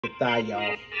the thigh,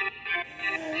 y'all.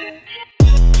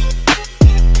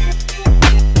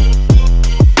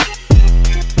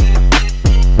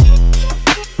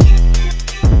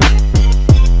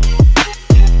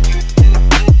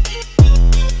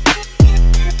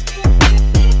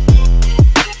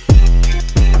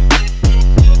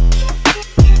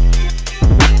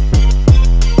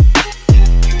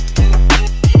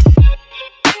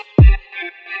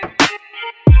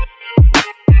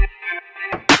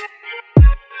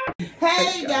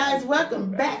 Hey guys,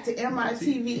 welcome back to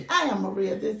MRTV. I am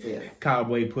Maria. This is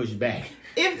Cowboy push back.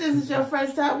 If this is your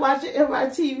first time watching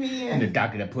MRTV And the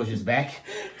doctor that pushes back.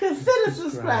 consider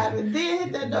subscribing, then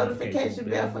hit that notification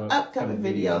bell for upcoming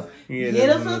videos. Get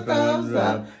us a thumbs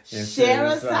up, share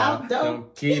us out,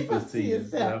 don't keep us to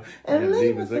yourself, and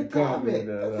leave us a comment.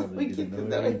 That's we get to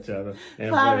know each other.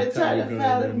 You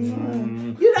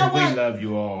know what? We love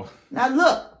you all. Now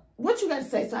look, what you got to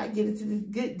say so I can get into this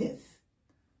goodness?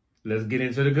 Let's get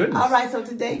into the goodness. All right, so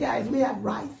today, guys, we have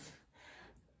rice,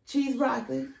 cheese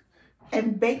broccoli,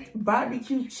 and baked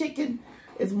barbecue chicken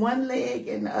is one leg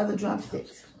and the other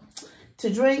drumsticks.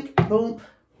 To drink, boom.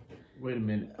 Wait a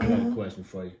minute. I got a question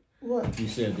for you. What? You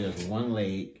said there's one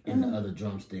leg and the other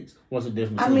drumsticks. What's the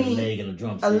difference between a leg and a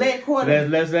drumstick? A leg quarter.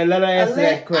 Let her answer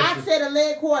that question. I said a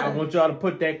leg quarter. I want y'all to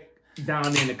put that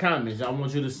down in the comments. I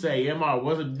want you to say, MR,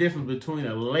 what's the difference between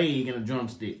a leg and a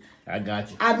drumstick? I got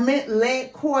you. I meant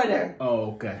leg quarter.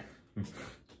 Oh, okay.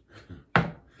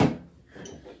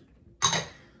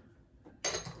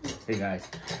 Hey guys,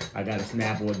 I got a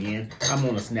Snapple again. I'm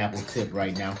on a Snapple tip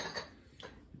right now.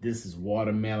 This is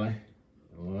watermelon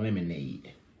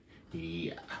lemonade.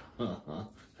 Yeah.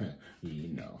 You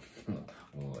know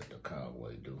what the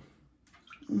cowboy do.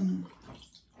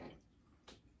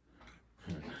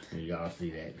 Y'all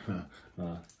see that?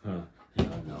 Y'all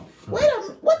know. Wait a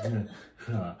minute. What the?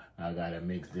 I gotta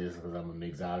mix this because I'm gonna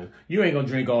mix out. You ain't gonna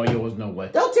drink all yours, no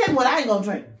way. Don't tell me what I ain't gonna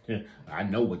drink. I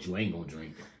know what you ain't gonna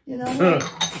drink. You know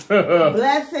what?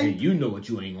 Blessing. And you know what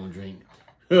you ain't gonna drink.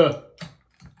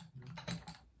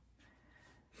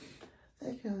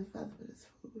 Thank you, Father, for this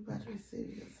food. We're about to receive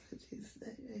your son, Jesus'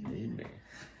 name. Amen.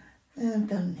 And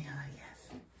thumbnail, yes.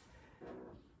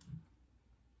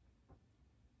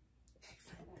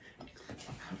 Excellent.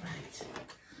 All right.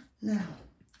 Now.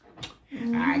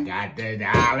 I got the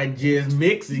allergist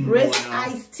mixing Brisk going on.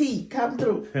 iced tea, come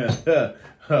through.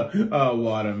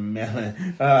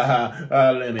 Watermelon,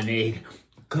 lemonade,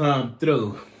 come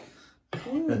through.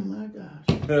 Oh my gosh.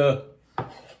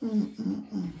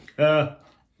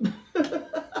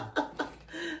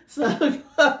 So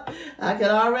I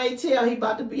can already tell he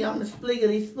about to be on the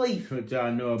spliggity spleef. What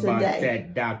y'all know about today.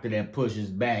 that doctor that pushes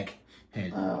back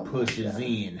and pushes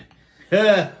in?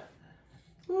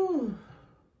 Ooh.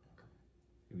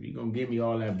 If you gonna give me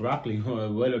all that broccoli,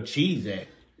 where the cheese at?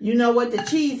 You know what? The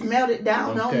cheese melted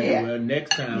down on there. Okay, well,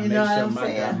 next time, You make know sure what I'm I got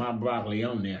saying? my broccoli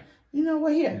on there. You know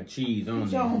what? Here. The cheese on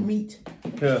Put there. your own meat.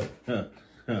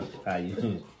 How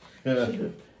you?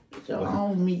 Put your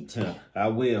own meat. I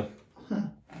will. I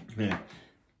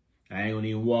ain't gonna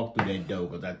even walk through that door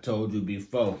because I told you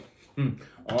before.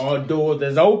 All doors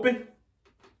that's open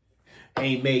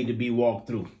ain't made to be walked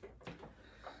through.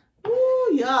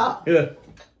 Ooh, y'all. Yeah.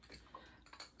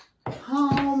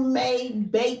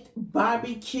 Homemade baked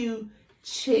barbecue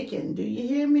chicken. Do you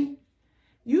hear me?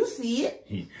 You see it.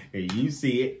 You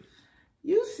see it.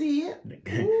 You see it.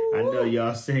 I know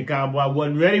y'all saying Cowboy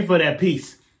wasn't ready for that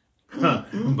piece.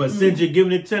 But since you're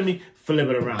giving it to me, flip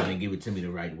it around and give it to me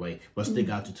the right way. But stick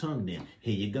out your tongue then.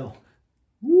 Here you go.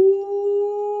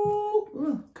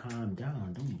 Woo. Calm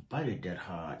down. Don't bite it that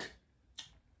hard.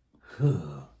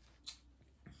 Don't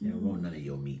want none of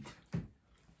your meat.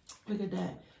 Look at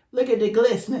that. Look at the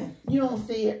glistening. You don't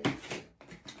see it.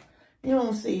 You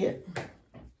don't see it.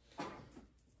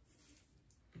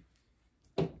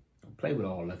 Don't play with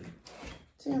all of it.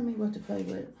 Tell me what to play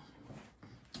with.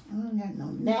 I don't got no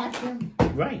napkin.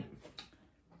 Right.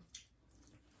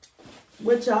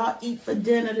 What y'all eat for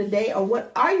dinner today, or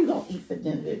what are you going to eat for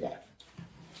dinner today?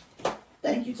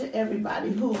 Thank you to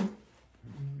everybody who...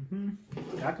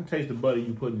 I can taste the butter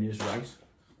you put in this rice.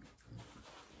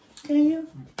 Can you?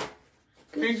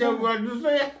 Good Ain't that job. what you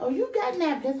said? Oh, you got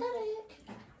napkins. How the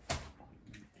heck?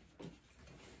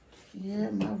 Yeah,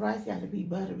 my rice got to be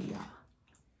buttery, y'all.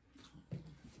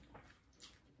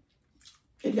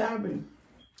 It got to be.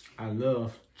 I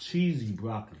love cheesy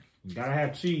broccoli. You gotta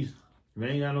have cheese. If you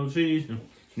ain't got no cheese,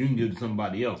 you can give it to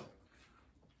somebody else.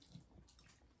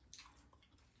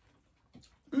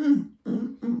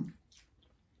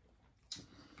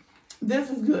 This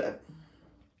is good.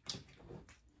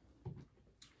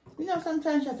 You know,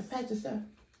 sometimes you have to pat yourself.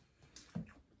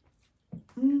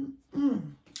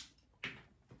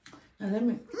 let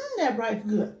me, that rice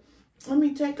good. Let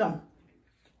me take a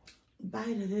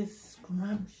bite of this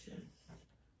scrumptious.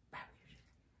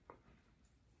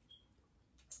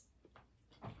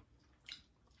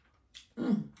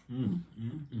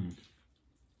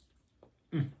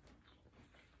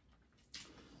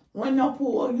 Wasn't no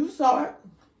pull, you saw it.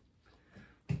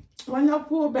 Wasn't no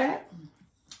pull back.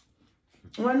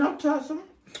 Wasn't no tussle.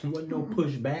 Wasn't no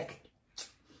pushback.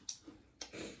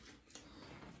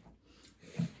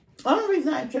 Only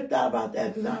reason I tripped out about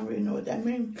that because I don't really know what that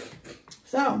means.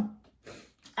 So,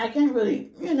 I can't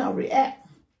really, you know, react.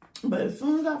 But as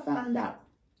soon as I find out,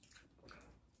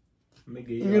 and if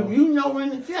you know in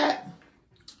the chat,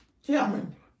 tell me.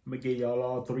 I'm going to give y'all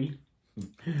all three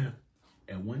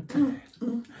at one time.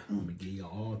 I'm going to give y'all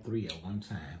all three at one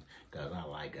time because I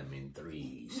like them in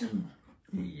threes.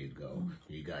 Here you go.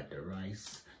 You got the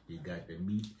rice, you got the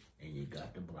meat, and you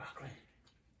got the broccoli.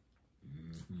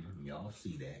 Y'all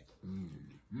see that?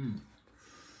 And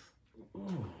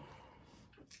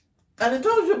I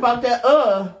told you about that,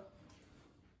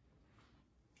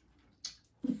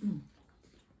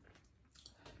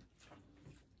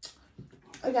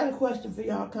 I got a question for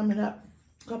y'all coming up.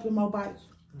 A couple more bites.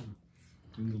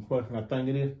 The question I think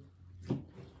it is?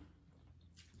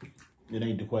 It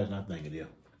ain't the question I think it is.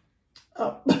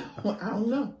 Oh, I don't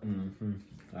know.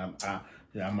 I'm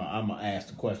going to ask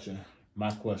the question. My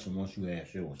question once you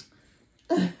ask yours.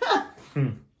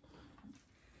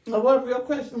 Well, what if your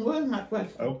question was my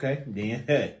question? Okay, then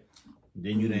hey.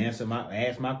 Then you done ask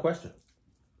my question.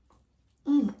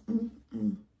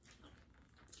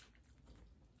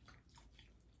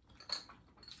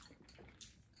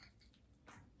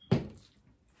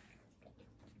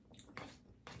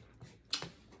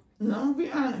 No, I'll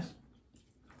be honest.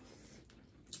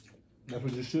 That's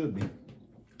what it should be.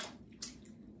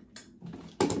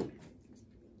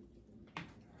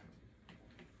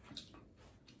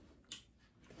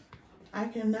 I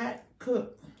cannot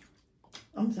cook.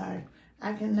 I'm sorry.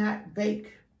 I cannot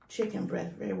bake chicken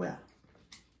breast very well.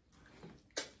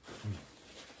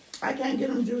 I can't get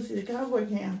them juicy. The cowboy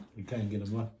can. You can't get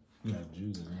them what? Not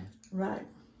juicy, man. Right.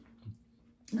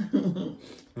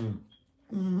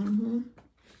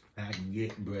 I can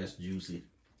get breast juicy.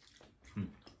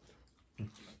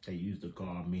 They used to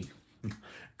call me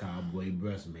cowboy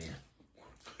breast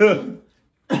man.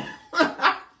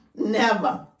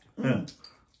 Never.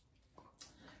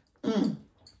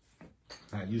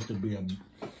 I used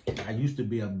to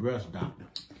be a breast doctor.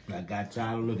 I got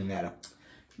tired of looking at her.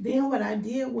 Then what I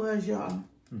did was, y'all,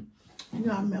 you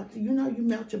know, you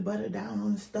melt your butter down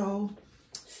on the stove,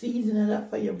 season it up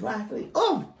for your broccoli.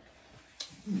 Oh,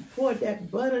 you pour that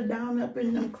butter down up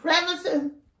in them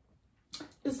crevices.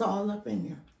 It's all up in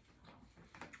here.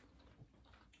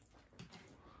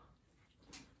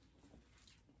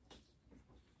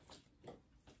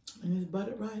 And this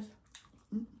buttered rice.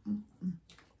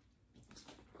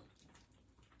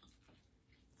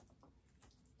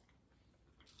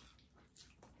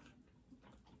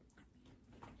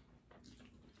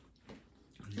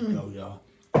 You know, y'all.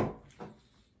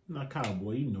 Now,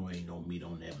 cowboy, you know ain't no meat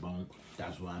on that bone.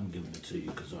 That's why I'm giving it to you,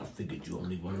 because I figured you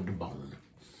only wanted the bone.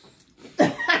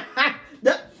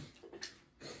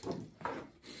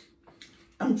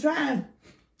 I'm trying.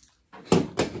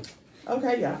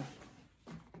 Okay, y'all.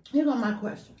 Here goes my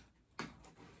question.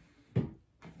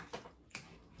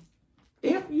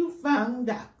 If you found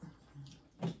out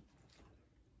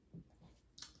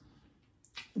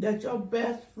that your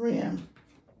best friend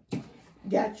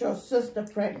got your sister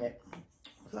pregnant,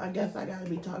 so I guess I gotta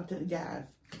be talking to the guys,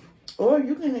 or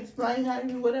you can explain how to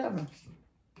do whatever.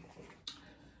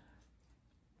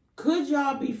 Could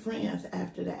y'all be friends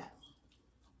after that?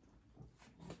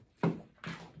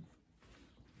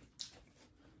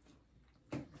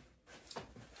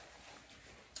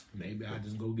 Maybe I'll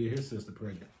just go get his sister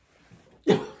pregnant.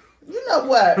 You know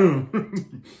what?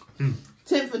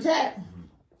 Tit for tat.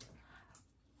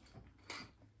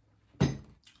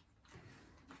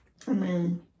 I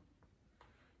mean,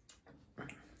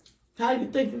 how do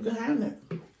you think you can handle it?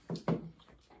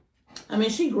 I mean,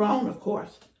 she grown, of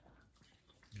course.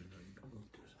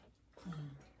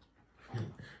 I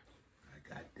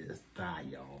got this thigh,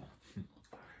 y'all.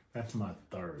 That's my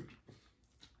third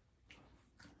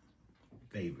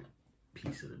favorite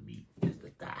piece of the meat is the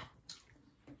thigh.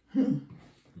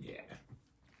 Yeah.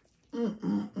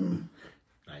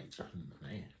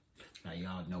 Now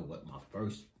y'all know what my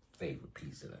first favorite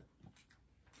piece of the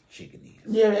chicken is.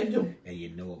 Yeah, they do. And you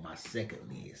know what my second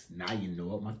is. Now you know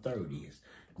what my third is.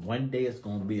 One day it's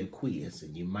going to be a quiz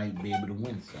and you might be able to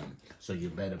win something. So you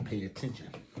better pay attention.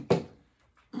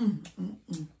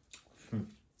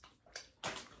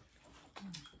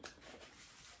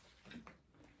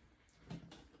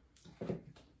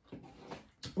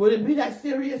 Would it be that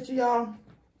serious to y'all?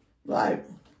 Like,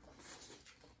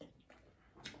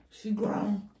 she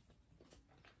grown.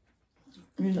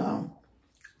 You know.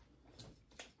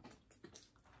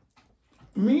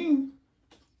 Me.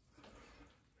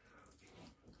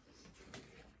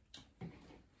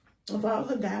 If I was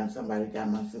a guy and somebody got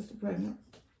my sister pregnant,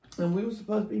 and we were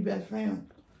supposed to be best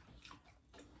friends,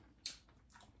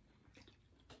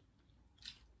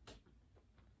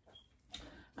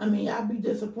 I mean, I'd be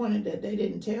disappointed that they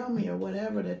didn't tell me or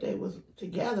whatever that they was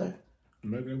together.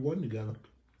 Maybe they wasn't together.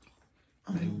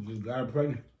 They just got her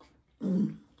pregnant.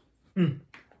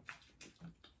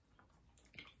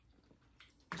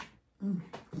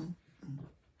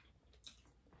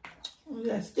 Oh,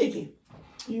 that's sticky.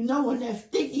 You know when that's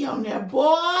sticky on there,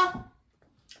 boy. I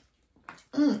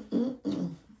don't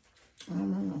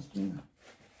know what's there.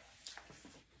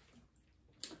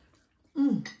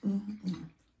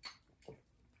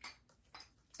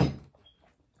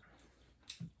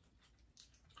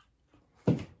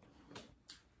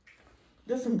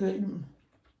 There's some good.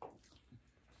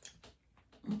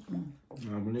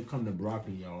 Now, when it comes to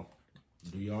broccoli, y'all,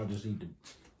 do y'all just eat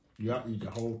the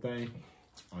whole thing,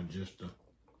 or just the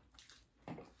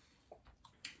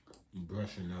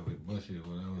brushing of it, bushes,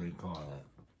 whatever they call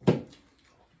it?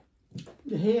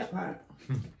 The head part.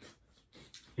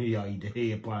 Y'all eat the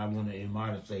head part. I wanted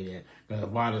Imada to say that, because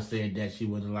Imada said that she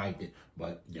wouldn't have liked it,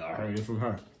 but y'all heard it from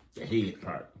her. The head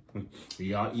part. Do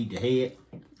y'all eat the head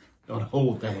or the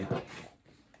whole thing?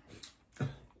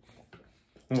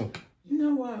 You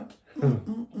know what?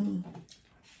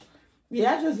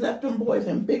 Yeah, I just left them boys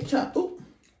in big chunks. Ooh,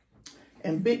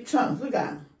 in big chunks. Look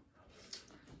at them.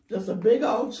 Just a big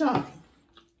old chunk.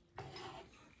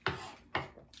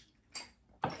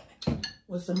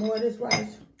 With some more of this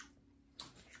rice.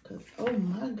 Because, oh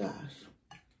my gosh.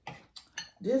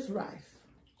 This rice.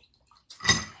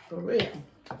 For real.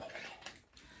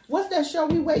 What's that show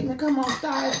we waiting to come on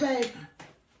Stars, babe?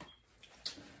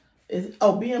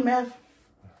 BMF?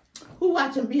 Who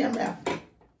watching BMF?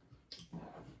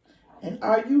 And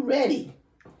are you ready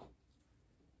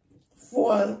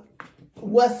for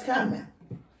what's coming?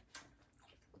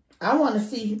 I want to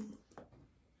see,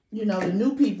 you know, the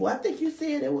new people. I think you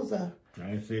said it was a...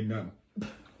 I ain't said nothing.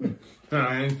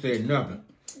 I ain't said nothing.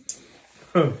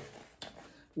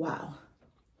 Wow.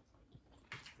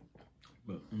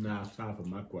 But now it's time for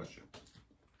my question.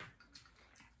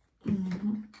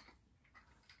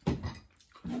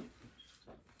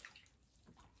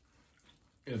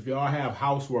 If y'all have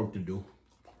housework to do,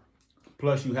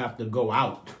 plus you have to go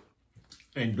out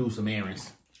and do some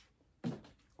errands,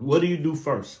 what do you do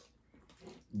first?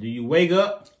 Do you wake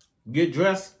up, get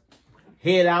dressed,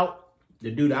 head out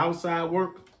to do the outside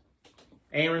work,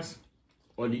 errands,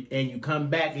 and you come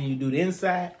back and you do the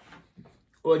inside?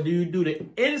 Or do you do the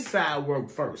inside work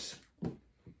first,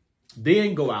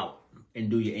 then go out and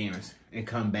do your errands and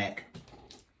come back?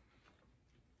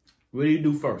 What do you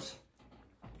do first?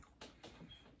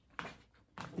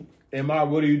 Emma,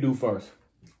 what do you do first?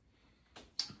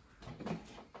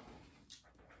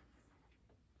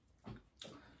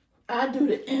 I do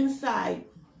the inside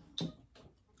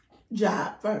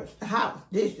job first. The house,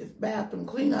 dishes, bathroom,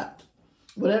 clean up.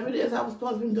 Whatever it is I was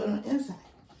supposed to be doing on the inside.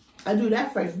 I do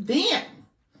that first. Then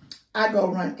I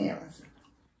go run errands.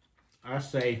 I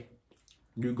say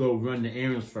you go run the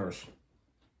errands first.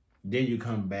 Then you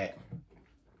come back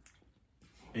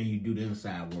and you do the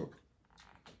inside work.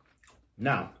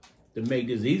 Now, to make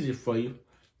this easier for you,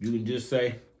 you can just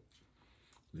say,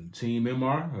 you team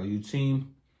MR or you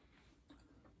team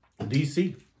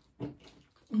DC.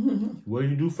 What do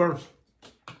you do first?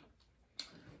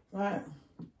 Right.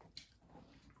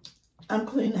 I'm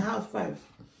cleaning the house first.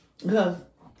 Because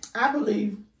I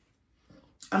believe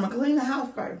I'm going to clean the house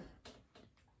first.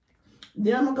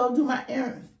 Then I'm going to go do my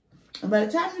errands. And by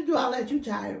the time you do all that, you're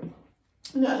tired.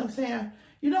 You know what I'm saying?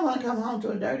 You don't want to come home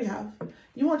to a dirty house.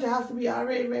 You want your house to be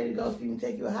already ready to go so you can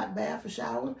take you a hot bath, a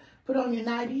shower, put on your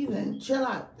nighties, and chill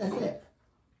out. That's it.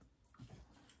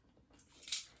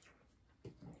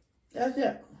 That's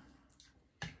it.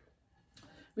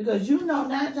 Because you know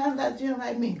 9 times out of 10,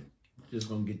 like me. Just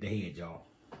gonna get the head, y'all.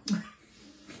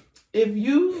 If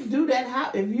you do that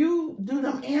house, if you do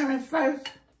them errands first,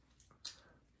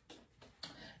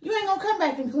 you ain't gonna come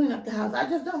back and clean up the house. I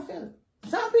just don't feel it.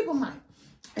 Some people might.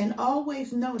 And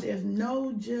always know there's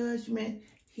no judgment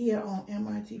here on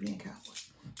MRTV and Cowboys.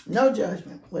 No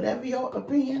judgment. Whatever your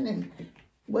opinion and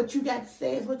what you got to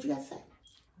say is what you got to say.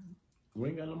 We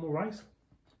ain't got no more rice.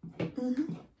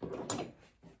 Mm-hmm.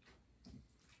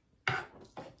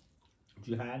 What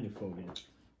you hiding it for then?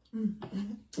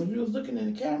 Mm-hmm. If you was looking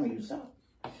in the camera, you saw.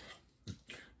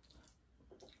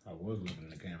 I was looking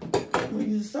at the camera. Well,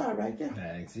 you saw it right there.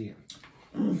 I didn't see it.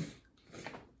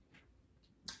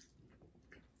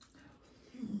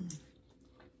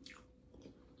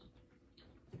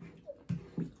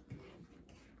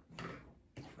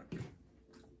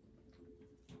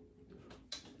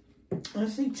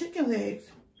 Let's see, chicken legs.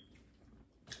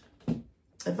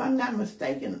 If I'm not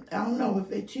mistaken, I don't know if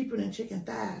they're cheaper than chicken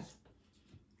thighs.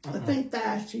 I think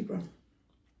thighs cheaper.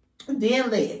 Then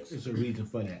legs. There's a reason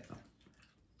for that.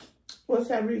 What's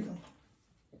that reason?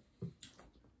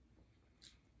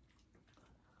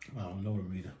 I don't know the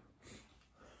reason.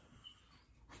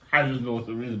 I just know what's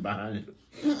the reason behind it.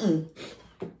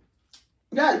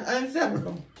 That's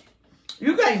unacceptable.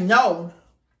 You can't know.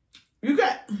 You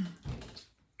can't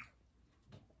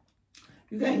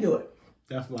do it.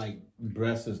 That's like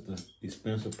breast is the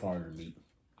expensive part of the meat.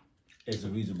 There's a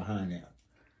reason behind that.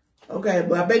 Okay,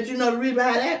 but I bet you know the reason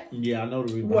behind that? Yeah, I know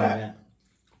the reason behind that.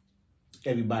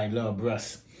 Everybody love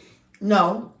breasts.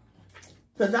 No,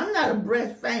 because I'm not a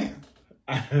breast fan.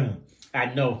 I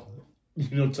know.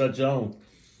 You don't touch your own.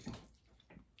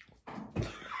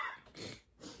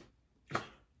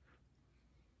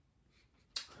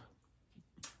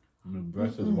 The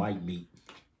breast is white meat.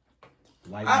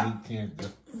 White meat tends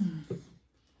to...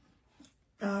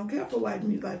 I don't care for white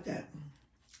meat like that.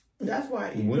 That's why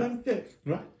I eat unfit.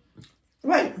 Right.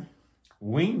 Wait.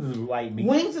 Wings is white meat.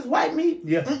 Wings is white meat?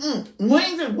 Yeah.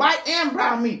 Wings is white and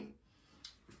brown meat.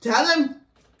 Tell him.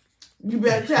 You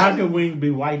better tell him. How can wings be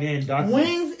white and dark meat?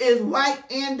 Wings is white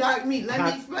and dark meat. Let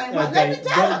me explain. Okay. Let me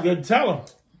tell him. Good, tell him.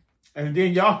 And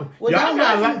then y'all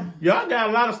got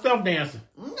a lot of stuff dancing.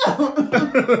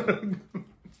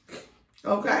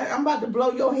 Okay, I'm about to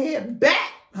blow your head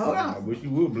back. Hold on. I wish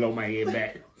you would blow my head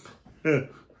back.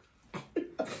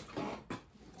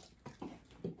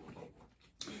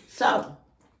 So,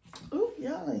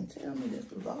 y'all ain't tell me this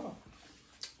was all.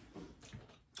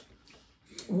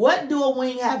 What do a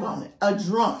wing have on it? A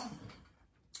drum.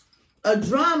 A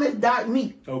drum is dark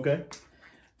meat. Okay.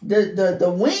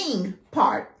 The wing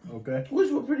part, okay, which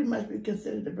would pretty much be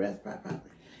considered the breast part, probably.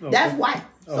 Okay. That's white.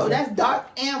 So that's dark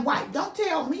and white. Don't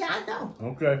tell me, I know.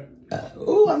 Okay.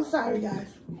 I'm sorry, guys.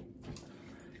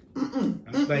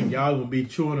 I think y'all will be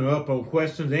chewing her up on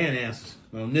questions and answers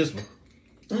on this one.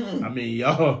 I mean,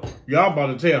 y'all about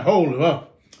to tear a hole of her.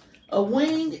 A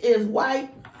wing is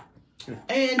white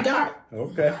and dark.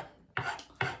 Okay.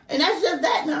 And that's just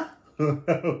that now. We're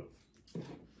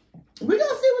going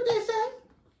to see what they say.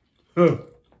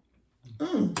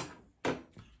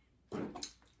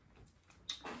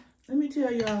 Let me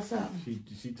tell y'all something.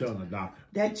 She telling the doctor.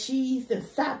 That cheese that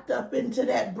sopped up into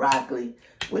that broccoli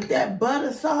with that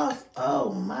butter sauce.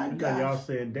 Oh my God. Y'all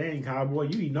saying, dang, cowboy,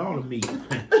 you eating all the meat.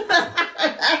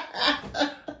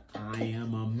 I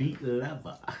am a meat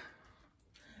lover.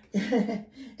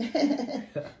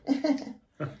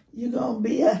 You're going to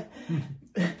be a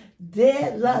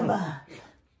dead lover.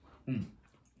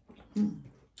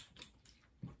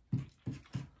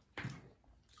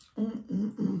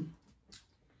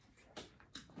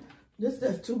 This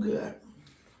is too good.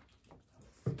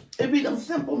 It be them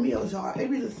simple meals, y'all.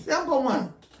 It be the simple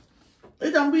one.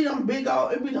 It don't be them big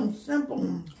old. It be them simple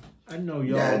ones. I know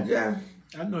y'all. Yeah.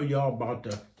 I know y'all about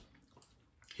to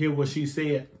hear what she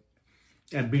said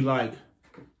and be like,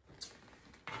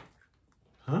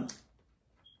 huh?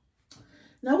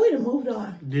 No, we done moved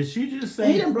on. Did she just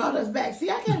say? He done brought us back.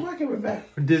 See, I can't work in reverse.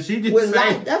 Did she just with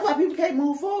say? Life. That's why people can't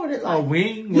move forward in life. A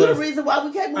wing You're the reason why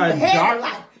we can't move ahead in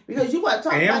life. Because you want to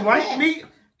talk about and white meat?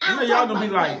 I know y'all gonna be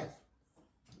like, past.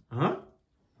 huh?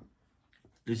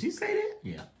 Did she say that?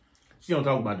 Yeah. She don't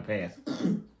talk about the past.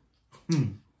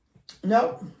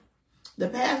 Nope. The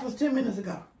past was 10 minutes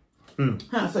ago.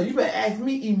 So you better ask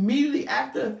me immediately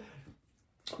after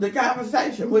the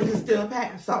conversation, which is still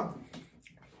past. So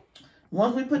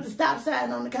once we put the stop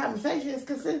sign on the conversation, it's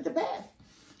considered the past.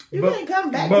 You can't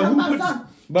come back talking about something.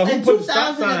 In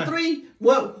 2003,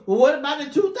 what about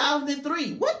in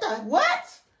 2003? What?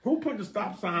 Who put the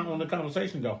stop sign on the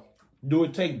conversation though? Do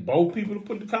it take both people to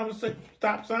put the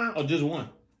stop sign or just one?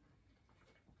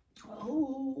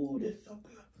 Oh, this is so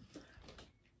good.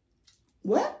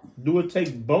 What? Do it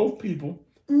take both people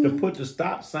to put the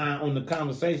stop sign on the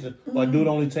conversation or do it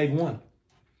only take one?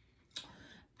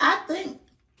 I think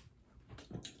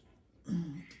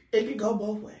it could go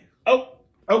both ways. Oh,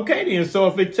 okay then. So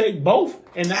if it take both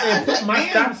and I didn't put my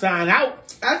stop sign out.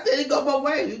 I said it go both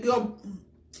ways. It go.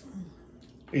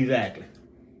 Exactly.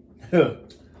 For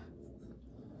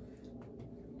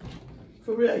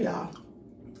real, y'all.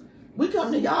 We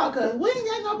come to y'all because we ain't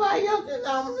got nobody else.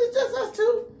 It's just us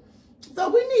two. So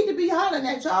we need to be hollering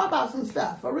at y'all about some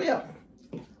stuff. For real.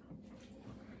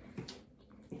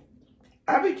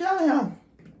 I be telling him,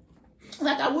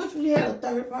 like, I wish we had a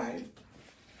third party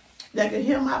that can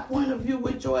hear my point of view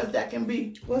with yours. That can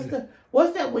be, what's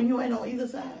that when you ain't on either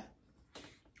side?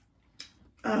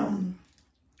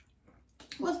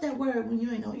 What's that word when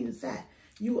you ain't on either side?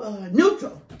 You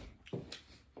neutral.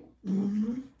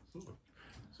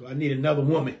 So I need another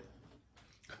woman.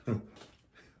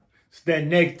 Stand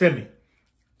next to me.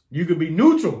 You could be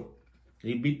neutral.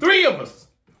 There'd be 3 of us.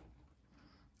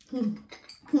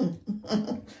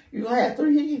 You're gonna have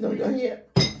 3 hickeys on your head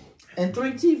and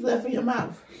 3 teeth left in your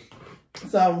mouth.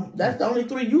 So that's the only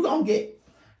 3 you gonna get.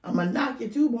 I'm gonna knock your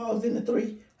 2 balls into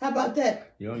 3. How about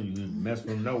that? Yo, you mess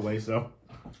with them no way, so.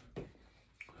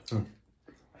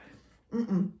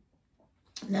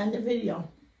 Not in the video.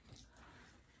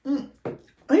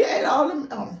 He ate all them.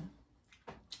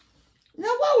 Now,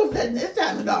 what was that this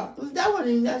time ago? That wasn't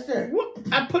even necessary. What?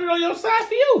 I put it on your side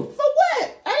for you. For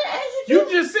what? I didn't ask you to.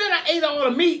 You just said I ate all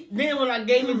the meat. Then when I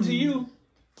gave it to you.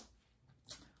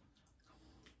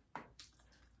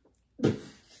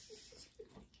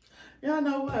 Y'all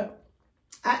know what?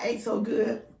 I ate so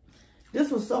good. This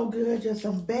was so good. Just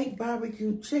some baked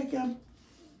barbecue chicken,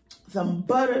 some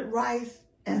buttered rice,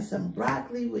 and some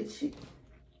broccoli with chicken.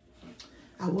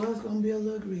 I was going to be a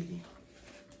little greedy.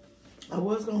 I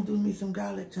was going to do me some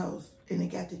garlic toast, and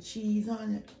it got the cheese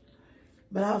on it.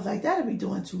 But I was like, that'd be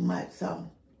doing too much, so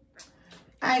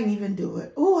I ain't even do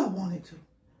it. Oh, I wanted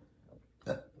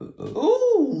to.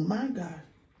 Oh, my God.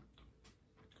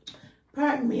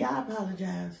 Pardon me, I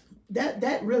apologize.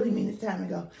 That really means it's time to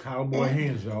go. Cowboy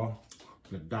hands, y'all.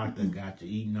 The doctor got you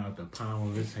eating out the palm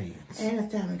of his hands. And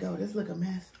it's time to go. This look a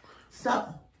mess.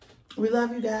 So, we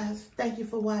love you guys. Thank you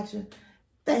for watching.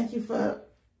 Thank you for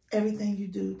everything you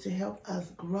do to help us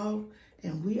grow.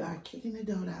 And we are kicking the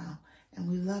dough down. And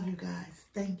we love you guys.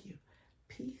 Thank you.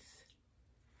 Peace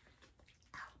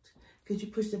out. Could you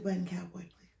push the button, Cowboy,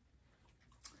 please?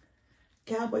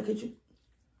 Cowboy, could you?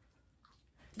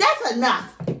 That's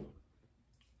enough.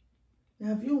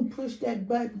 Now, if you don't push that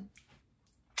button.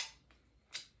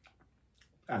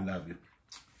 I love you.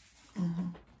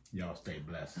 Y'all stay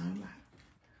blessed. All right.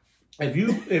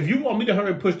 If you want me to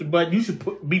hurry and push the button, you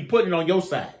should be putting it on your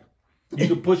side. You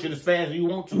can push it as fast as you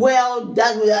want to. Well,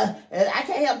 I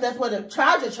can't help. That's where the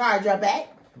charger charge up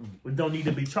at. It don't need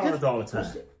to be charged all the time.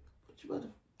 Push it.